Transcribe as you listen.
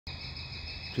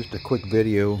Just a quick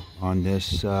video on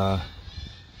this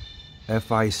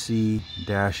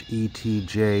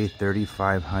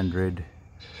FIC-ETJ3500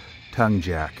 tongue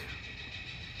jack.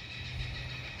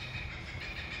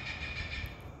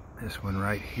 This one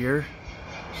right here.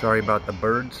 Sorry about the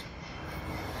birds.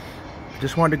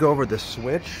 Just wanted to go over the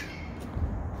switch,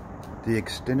 the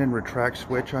extend and retract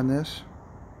switch on this,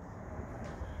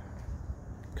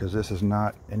 because this is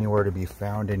not anywhere to be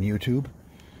found in YouTube.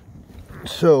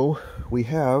 So we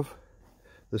have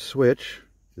the switch.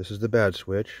 This is the bad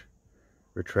switch.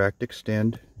 Retract,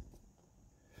 extend.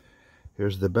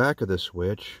 Here's the back of the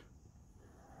switch.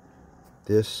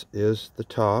 This is the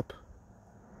top.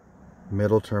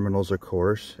 Middle terminals, of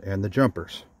course, and the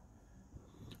jumpers.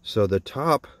 So the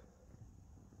top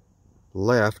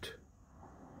left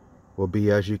will be,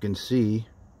 as you can see,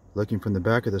 looking from the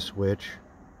back of the switch,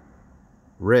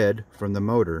 red from the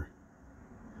motor.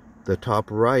 The top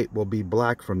right will be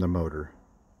black from the motor.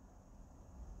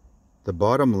 The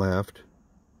bottom left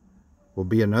will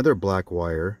be another black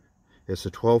wire. It's a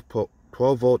 12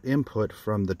 volt input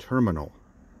from the terminal.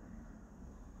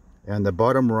 And the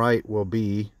bottom right will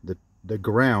be the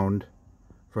ground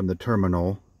from the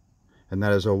terminal, and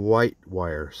that is a white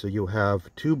wire. So you have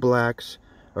two blacks,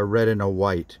 a red and a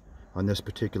white on this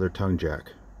particular tongue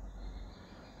jack.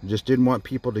 Just didn't want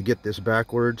people to get this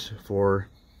backwards for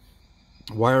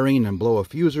wiring and blow a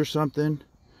fuse or something.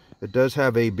 It does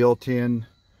have a built-in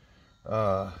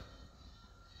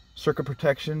circuit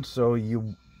protection, so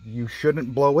you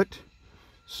shouldn't blow it.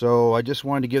 So I just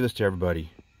wanted to give this to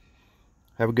everybody.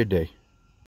 Have a good day.